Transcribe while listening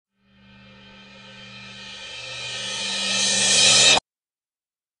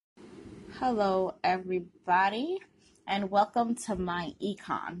Hello, everybody, and welcome to My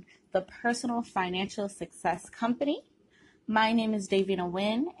Econ, the personal financial success company. My name is Davina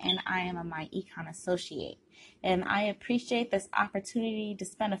Nguyen, and I am a My Econ associate. And I appreciate this opportunity to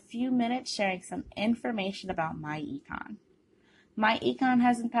spend a few minutes sharing some information about My Econ. My Econ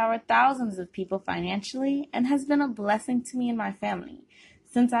has empowered thousands of people financially and has been a blessing to me and my family.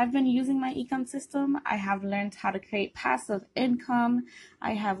 Since I've been using my econ system, I have learned how to create passive income.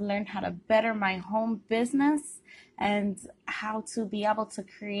 I have learned how to better my home business and how to be able to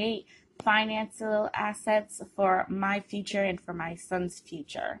create financial assets for my future and for my son's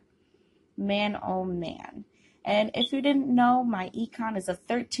future. Man, oh man. And if you didn't know, My Econ is a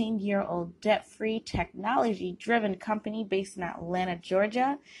 13-year-old debt-free, technology-driven company based in Atlanta,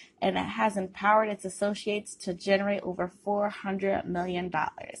 Georgia, and it has empowered its associates to generate over $400 million.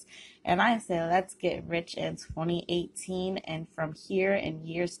 And I say, let's get rich in 2018 and from here in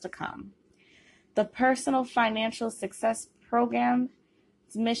years to come. The Personal Financial Success Program's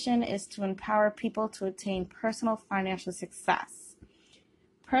mission is to empower people to attain personal financial success.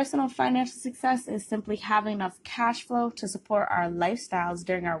 Personal financial success is simply having enough cash flow to support our lifestyles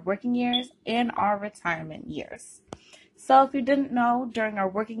during our working years and our retirement years. So if you didn't know, during our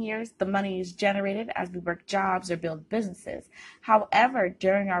working years, the money is generated as we work jobs or build businesses. However,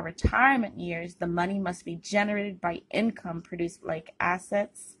 during our retirement years, the money must be generated by income produced like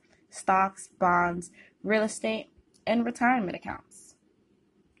assets, stocks, bonds, real estate, and retirement accounts.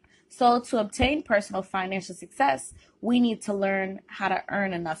 So to obtain personal financial success, we need to learn how to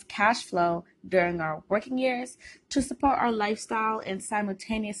earn enough cash flow during our working years to support our lifestyle and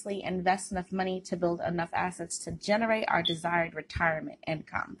simultaneously invest enough money to build enough assets to generate our desired retirement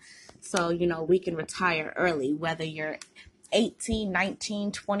income. So, we can retire early, whether you're 18,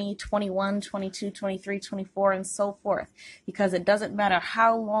 19, 20, 21, 22, 23, 24, and so forth, because it doesn't matter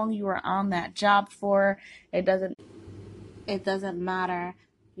how long you are on that job for. It doesn't matter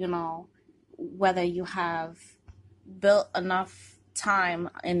whether you have built enough time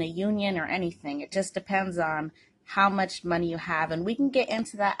in a union or anything. It just depends on how much money you have, and we can get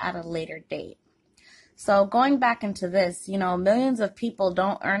into that at a later date. So going back into this, millions of people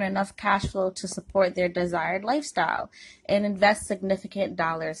don't earn enough cash flow to support their desired lifestyle and invest significant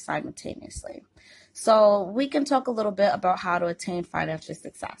dollars simultaneously. So we can talk a little bit about how to attain financial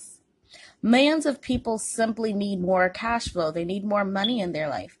success. Millions of people simply need more cash flow. They need more money in their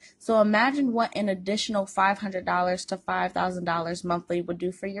life. So imagine what an additional $500 to $5,000 monthly would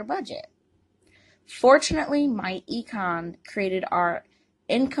do for your budget. Fortunately, My Econ created our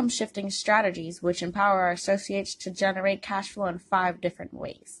income shifting strategies, which empower our associates to generate cash flow in 5 different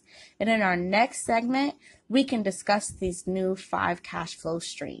ways. And in our next segment, we can discuss these new 5 cash flow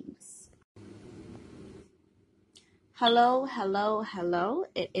streams. Hello.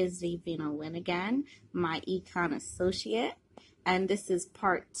 It is Davina Nguyen again, My Econ associate, and this is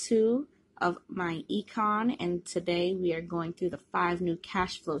part 2 of My Econ, and today we are going through the 5 new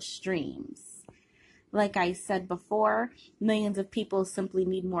cash flow streams. Like I said before, millions of people simply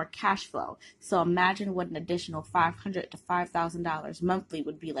need more cash flow, so imagine what an additional $500 to $5,000 monthly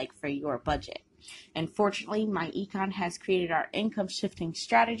would be like for your budget. And fortunately, My Econ has created our income shifting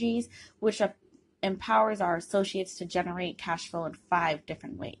strategies, which empowers our associates to generate cash flow in 5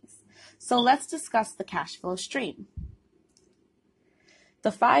 different ways. So let's discuss the cash flow stream.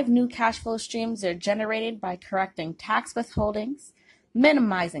 The 5 new cash flow streams are generated by correcting tax withholdings,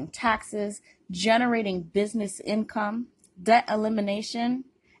 minimizing taxes, generating business income, debt elimination,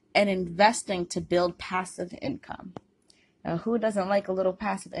 and investing to build passive income. Now, who doesn't like a little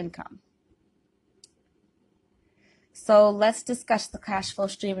passive income? So let's discuss the cash flow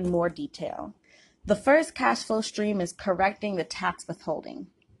stream in more detail. The first cash flow stream is correcting the tax withholding.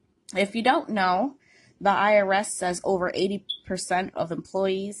 If you don't know, the IRS says over 80% of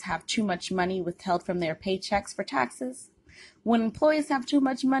employees have too much money withheld from their paychecks for taxes. When employees have too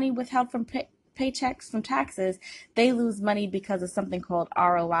much money withheld from paychecks from taxes, they lose money because of something called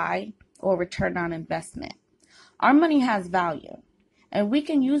ROI, or return on investment. Our money has value, and we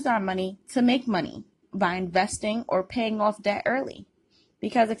can use our money to make money by investing or paying off debt early.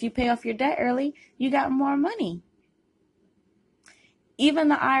 Because if you pay off your debt early, you got more money. Even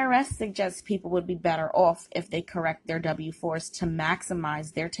the IRS suggests people would be better off if they correct their W-4s to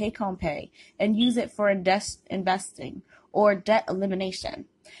maximize their take-home pay and use it for investing or debt elimination.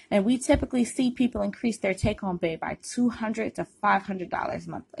 And we typically see people increase their take-home pay by $200 to $500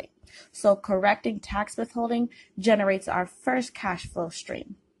 monthly. So correcting tax withholding generates our first cash flow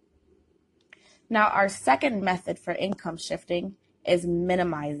stream. Now, our second method for income shifting is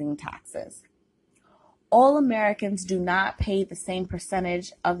minimizing taxes. All Americans do not pay the same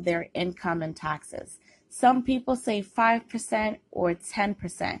percentage of their income in taxes. Some people save 5% or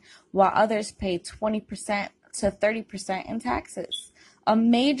 10%, while others pay 20% to 30% in taxes. A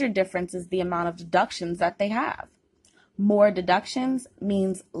major difference is the amount of deductions that they have. More deductions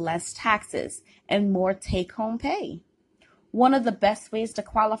means less taxes and more take-home pay. One of the best ways to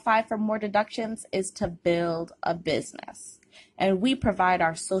qualify for more deductions is to build a business. And we provide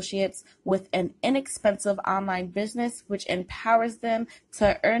our associates with an inexpensive online business which empowers them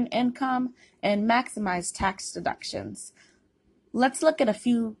to earn income and maximize tax deductions. Let's look at a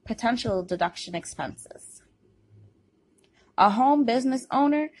few potential deduction expenses. A home business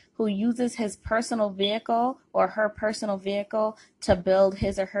owner who uses his personal vehicle or her personal vehicle to build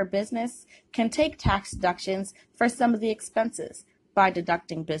his or her business can take tax deductions for some of the expenses by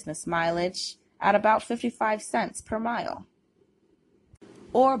deducting business mileage at about 55 cents per mile,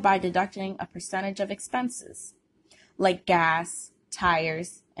 or by deducting a percentage of expenses like gas,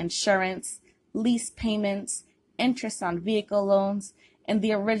 tires, insurance, lease payments, interest on vehicle loans, and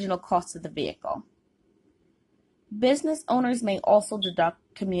the original cost of the vehicle. Business owners may also deduct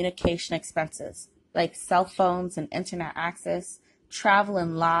communication expenses like cell phones and internet access, travel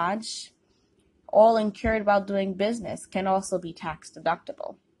and lodge, all incurred while doing business can also be tax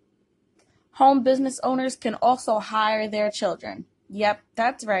deductible. Home business owners can also hire their children. Yep,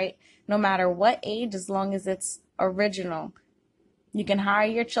 that's right. No matter what age, as long as it's original. You can hire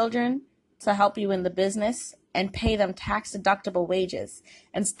your children to help you in the business and pay them tax-deductible wages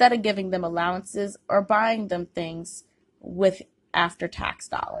instead of giving them allowances or buying them things with after-tax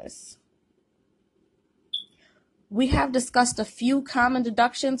dollars. We have discussed a few common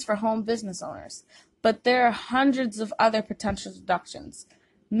deductions for home business owners, but there are hundreds of other potential deductions.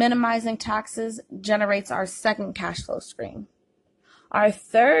 Minimizing taxes generates our second cash flow stream. Our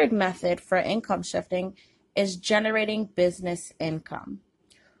third method for income shifting is generating business income.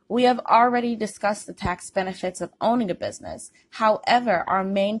 We have already discussed the tax benefits of owning a business. However, our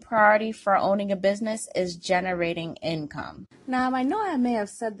main priority for owning a business is generating income. Now, I know I may have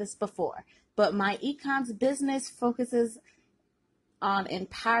said this before, but My Econ's business focuses on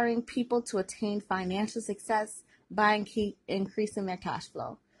empowering people to attain financial success by increasing their cash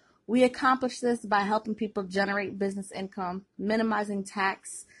flow. We accomplish this by helping people generate business income, minimizing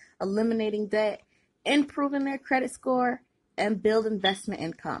tax, eliminating debt, improving their credit score, and build investment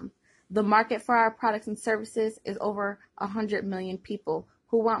income. The market for our products and services is over 100 million people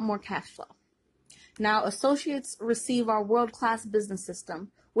who want more cash flow. Now, associates receive our world-class business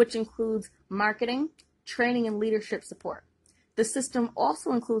system, which includes marketing, training, and leadership support. The system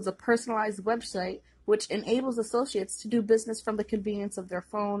also includes a personalized website which enables associates to do business from the convenience of their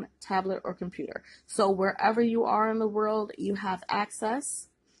phone, tablet, or computer. So wherever you are in the world, you have access,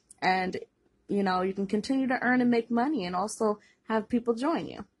 and you can continue to earn and make money and also have people join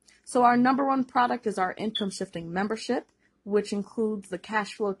you. So our number one product is our income shifting membership, which includes the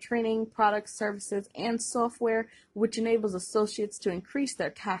cash flow training, products, services, and software, which enables associates to increase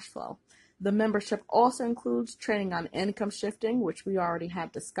their cash flow. The membership also includes training on income shifting, which we already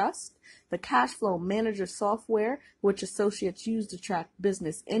have discussed, the cash flow manager software, which associates use to track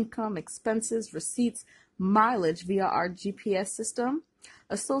business income, expenses, receipts, mileage via our GPS system.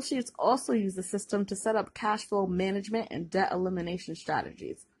 Associates also use the system to set up cash flow management and debt elimination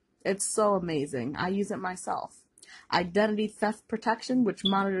strategies. It's so amazing. I use it myself. Identity theft protection, which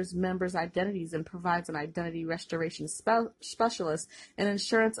monitors members' identities and provides an identity restoration specialist, and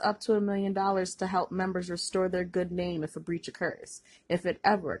insurance up to $1 million to help members restore their good name if a breach occurs, if it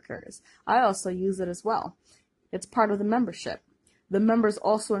ever occurs. I also use it as well. It's part of the membership. The members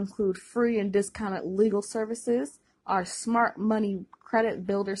also include free and discounted legal services, our smart money credit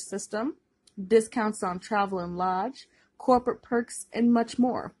builder system, discounts on travel and lodge, corporate perks, and much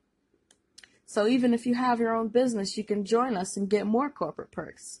more. So even if you have your own business, you can join us and get more corporate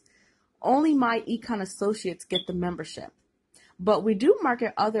perks. Only My Econ associates get the membership. But we do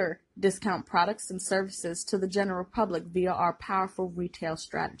market other discount products and services to the general public via our powerful retail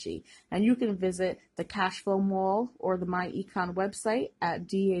strategy. And you can visit the Cashflow Mall or the My Econ website at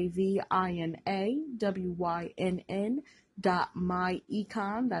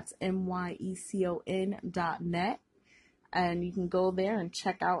davinaWYNN.myecon, that's myecon.net. And you can go there and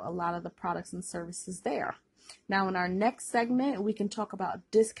check out a lot of the products and services there. Now, in our next segment, we can talk about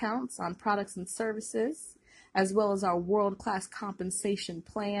discounts on products and services, as well as our world-class compensation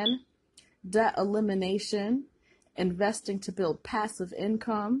plan, debt elimination, investing to build passive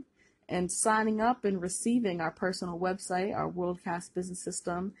income, and signing up and receiving our personal website, our world-class business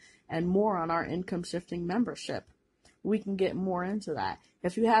system, and more on our income shifting membership. We can get more into that.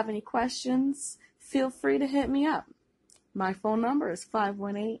 If you have any questions, feel free to hit me up. My phone number is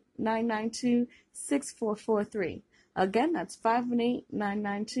 518-992-6443. Again, that's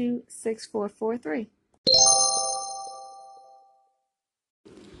 518-992-6443.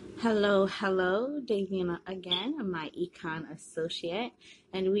 Hello, Davina again, my econ associate,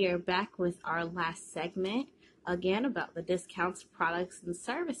 and we are back with our last segment again about the discounts, products, and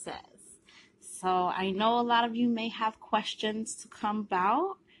services. So I know a lot of you may have questions to come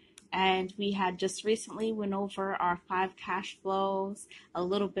about, and we had just recently went over our 5 cash flows, a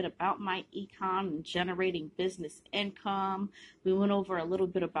little bit about my econ and generating business income. We went over a little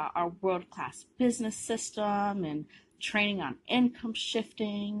bit about our world-class business system and training on income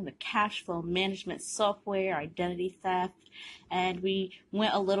shifting, the cash flow management software, identity theft, and we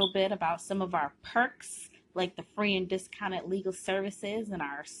went a little bit about some of our perks like the free and discounted legal services and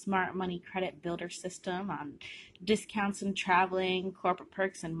our smart money credit builder system on discounts in traveling, corporate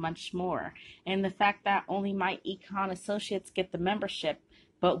perks, and much more. And the fact that only my econ associates get the membership,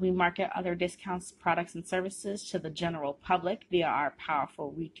 but we market other discounts, products, and services to the general public via our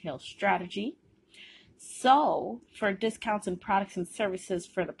powerful retail strategy. So, for discounts and products and services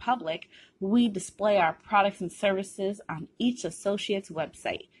for the public, we display our products and services on each associate's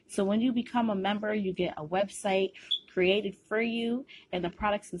website. So when you become a member, you get a website created for you, and the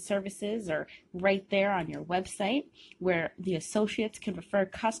products and services are right there on your website, where the associates can refer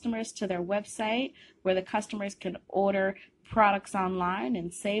customers to their website, where the customers can order products online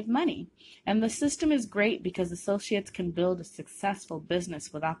and save money. And the system is great because associates can build a successful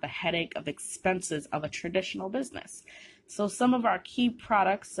business without the headache of expenses of a traditional business. So some of our key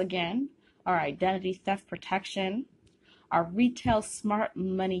products, again, are identity theft protection, our retail smart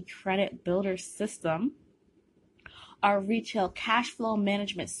money credit builder system, our retail cash flow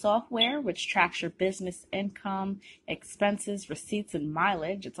management software, which tracks your business income, expenses, receipts, and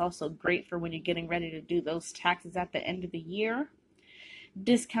mileage. It's also great for when you're getting ready to do those taxes at the end of the year.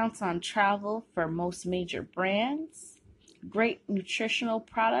 Discounts on travel for most major brands. Great nutritional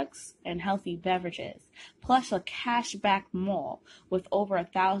products and healthy beverages, plus a cashback mall with over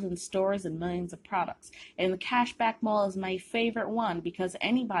 1,000 stores and millions of products. And the cashback mall is my favorite one because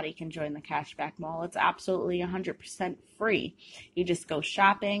anybody can join the cashback mall. It's absolutely 100% free. You just go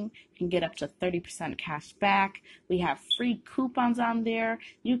shopping, you can get up to 30% cash back. We have free coupons on there.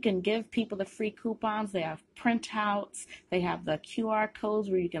 You can give people the free coupons. They have printouts. They have the QR codes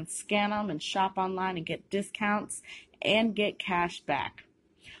where you can scan them and shop online and get discounts and get cash back.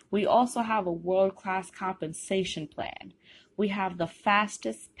 We also have a world-class compensation plan. We have the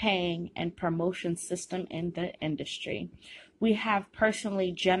fastest paying and promotion system in the industry. We have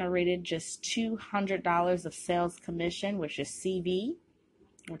personally generated just $200 of sales commission, which is CV,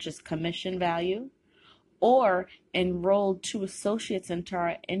 which is commission value, or enrolled 2 associates into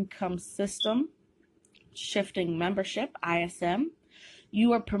our income system, shifting membership, ISM.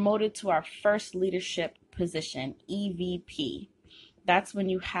 You are promoted to our first leadership position, EVP. That's when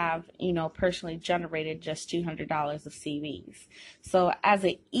you have, personally generated just $200 of CVs. So as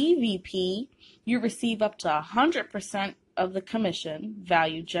an EVP, you receive up to 100% of the commission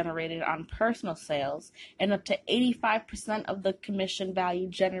value generated on personal sales and up to 85% of the commission value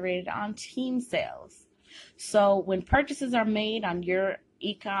generated on team sales. So when purchases are made on your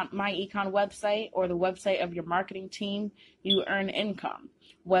my econ website or the website of your marketing team, you earn income.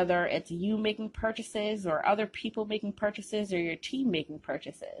 Whether it's you making purchases or other people making purchases or your team making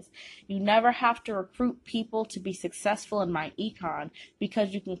purchases. You never have to recruit people to be successful in my econ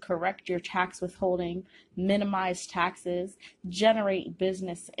because you can correct your tax withholding, minimize taxes, generate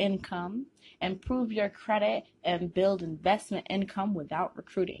business income, improve your credit, and build investment income without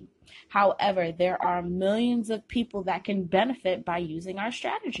recruiting. However, there are millions of people that can benefit by using our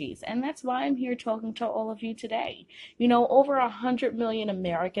strategies, and that's why I'm here talking to all of you today. Over 100 million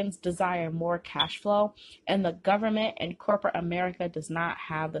Americans desire more cash flow, and the government and corporate America does not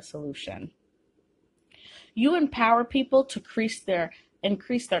have the solution. You empower people to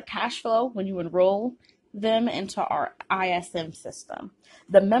increase their cash flow when you enroll them into our ISM system.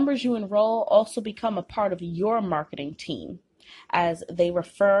 The members you enroll also become a part of your marketing team. As they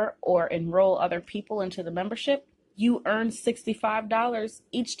refer or enroll other people into the membership, you earn $65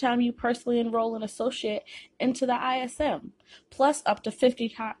 each time you personally enroll an associate into the ISM, plus up to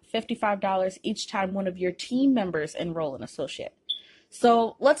 $55 each time one of your team members enroll an associate.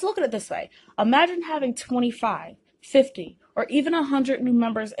 So let's look at it this way. Imagine having 25, 50, or even 100 new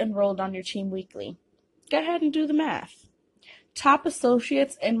members enrolled on your team weekly. Go ahead and do the math. Top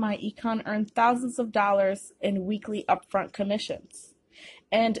associates in my econ earn thousands of dollars in weekly upfront commissions.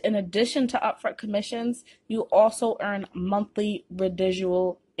 And in addition to upfront commissions, you also earn monthly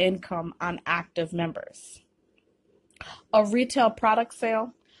residual income on active members. A retail product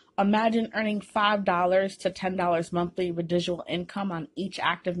sale. Imagine earning $5 to $10 monthly residual income on each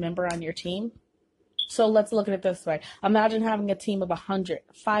active member on your team. So let's look at it this way. Imagine having a team of 100,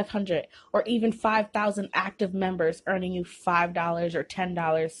 500, or even 5,000 active members earning you $5 or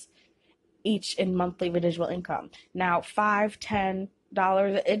 $10 each in monthly residual income. Now, $5,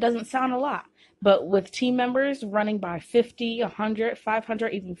 $10, it doesn't sound a lot, but with team members running by 50, 100,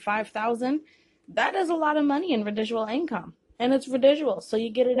 500, even 5,000, that is a lot of money in residual income. And it's residual, so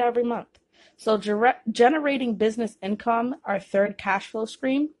you get it every month. So generating business income, our third cash flow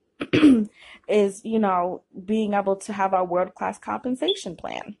stream, is, being able to have our world-class compensation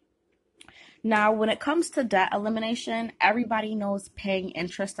plan. Now, when it comes to debt elimination, everybody knows paying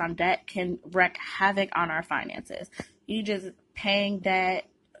interest on debt can wreak havoc on our finances. You just paying debt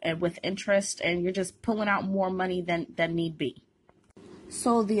with interest, and you're just pulling out more money than need be.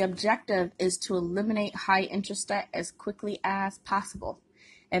 So the objective is to eliminate high interest debt as quickly as possible.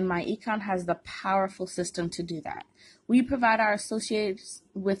 And MyEcon has the powerful system to do that. We provide our associates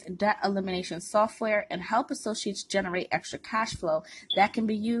with debt elimination software and help associates generate extra cash flow that can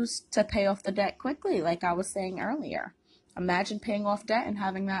be used to pay off the debt quickly, like I was saying earlier. Imagine paying off debt and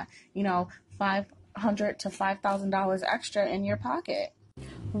having that, $500 to $5,000 extra in your pocket.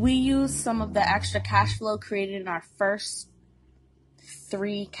 We use some of the extra cash flow created in our first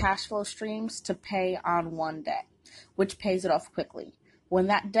 3 cash flow streams to pay on one debt, which pays it off quickly. When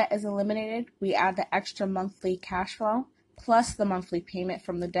that debt is eliminated, we add the extra monthly cash flow plus the monthly payment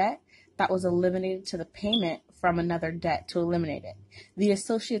from the debt that was eliminated to the payment from another debt to eliminate it. The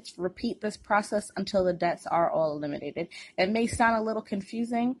associates repeat this process until the debts are all eliminated. It may sound a little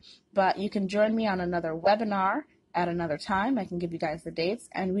confusing, but you can join me on another webinar at another time. I can give you guys the dates,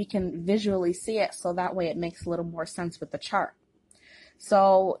 and we can visually see it, so that way it makes a little more sense with the chart.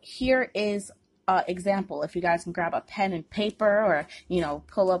 So here is example. If you guys can grab a pen and paper, or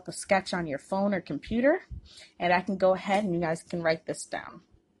pull up a sketch on your phone or computer, and I can go ahead and you guys can write this down.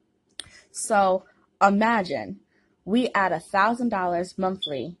 So imagine we add $1,000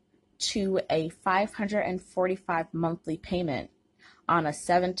 monthly to a $545 monthly payment on a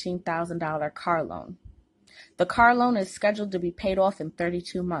 $17,000 car loan. The car loan is scheduled to be paid off in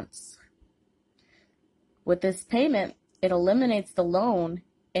 32 months. With this payment, it eliminates the loan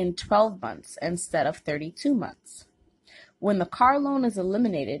in 12 months instead of 32 months. When the car loan is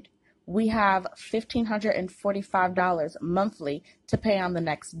eliminated, we have $1,545 monthly to pay on the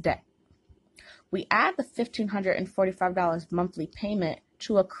next debt. We add the $1,545 monthly payment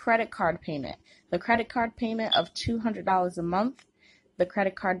to a credit card payment. The credit card payment of $200 a month, the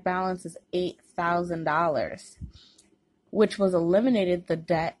credit card balance is $8,000, which was eliminated the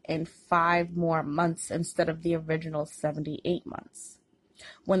debt in 5 more months instead of the original 78 months.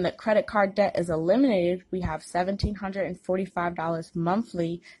 When the credit card debt is eliminated, we have $1,745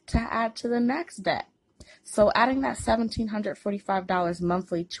 monthly to add to the next debt. So adding that $1,745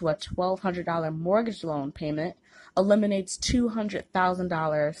 monthly to a $1,200 mortgage loan payment eliminates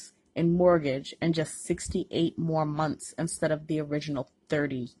 $200,000 in mortgage in just 68 more months instead of the original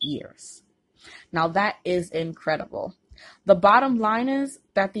 30 years. Now that is incredible. The bottom line is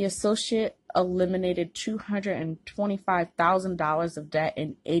that the associate eliminated $225,000 of debt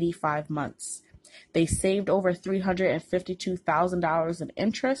in 85 months. They saved over $352,000 in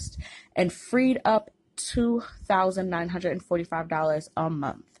interest and freed up $2,945 a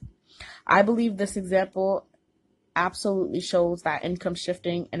month. I believe this example absolutely shows that income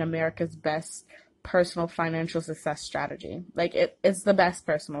shifting in America's best personal financial success strategy. It's the best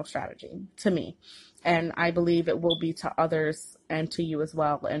personal strategy to me. And I believe it will be to others and to you as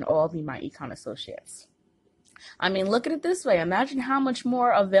well, and all the MyEcon associates. I mean, look at it this way. Imagine how much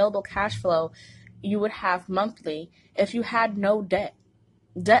more available cash flow you would have monthly if you had no debt.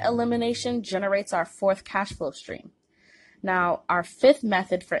 Debt elimination generates our 4th cash flow stream. Now, our 5th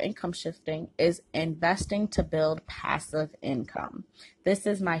method for income shifting is investing to build passive income. This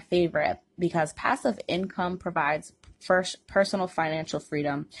is my favorite because passive income provides personal financial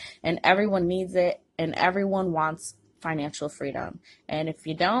freedom, and everyone needs it, and everyone wants financial freedom. And if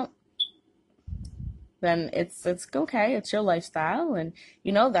you don't, then it's okay. It's your lifestyle, and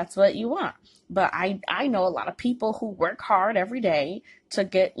that's what you want. But I know a lot of people who work hard every day to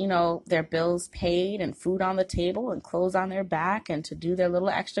get, their bills paid and food on the table and clothes on their back and to do their little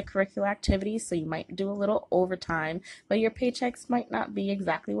extracurricular activities. So you might do a little overtime, but your paychecks might not be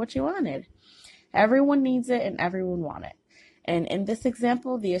exactly what you wanted. Everyone needs it and everyone wants it. And in this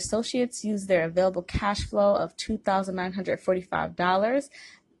example, the associates use their available cash flow of $2,945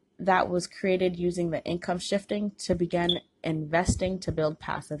 that was created using the income shifting to begin investing to build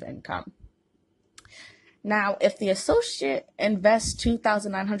passive income. Now, if the associate invests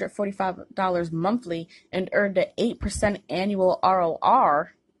 $2,945 monthly and earned an 8% annual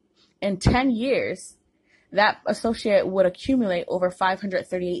ROR in 10 years, that associate would accumulate over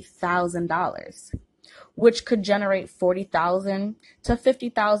 $538,000, which could generate $40,000 to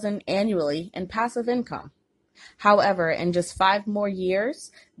 $50,000 annually in passive income. However, in just 5 more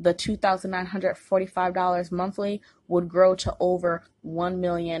years, the $2,945 monthly would grow to over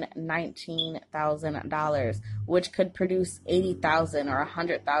 $1,019,000, which could produce $80,000 or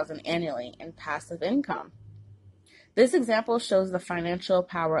 $100,000 annually in passive income. This example shows the financial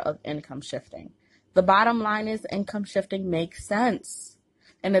power of income shifting. The bottom line is income shifting makes sense,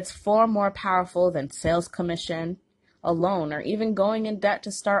 and it's far more powerful than sales commission alone, or even going in debt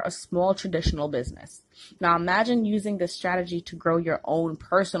to start a small traditional business. Now imagine using this strategy to grow your own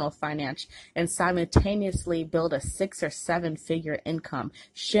personal finance and simultaneously build a 6 or 7 figure income,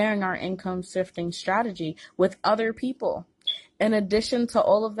 sharing our income shifting strategy with other people. In addition to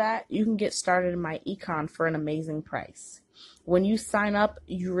all of that, you can get started in my econ for an amazing price. When you sign up,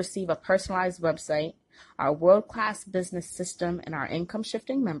 you receive a personalized website, our world-class business system, and our income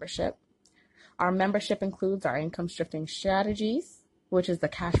shifting membership. Our membership includes our income shifting strategies, which is the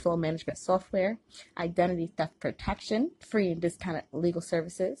cash flow management software, identity theft protection, free and discounted legal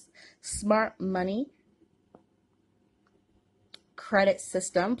services, smart money, credit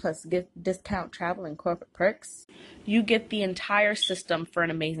system, plus discount travel and corporate perks. You get the entire system for an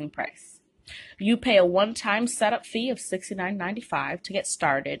amazing price. You pay a one-time setup fee of $69.95 to get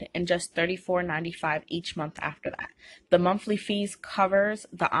started and just $34.95 each month after that. The monthly fees covers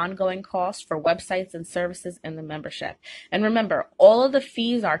the ongoing costs for websites and services in the membership. And remember, all of the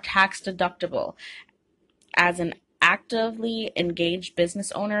fees are tax deductible. As an actively engaged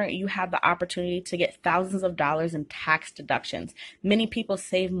business owner, you have the opportunity to get thousands of dollars in tax deductions. Many people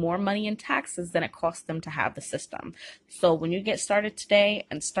save more money in taxes than it costs them to have the system. So when you get started today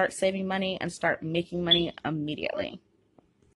and start saving money and start making money immediately.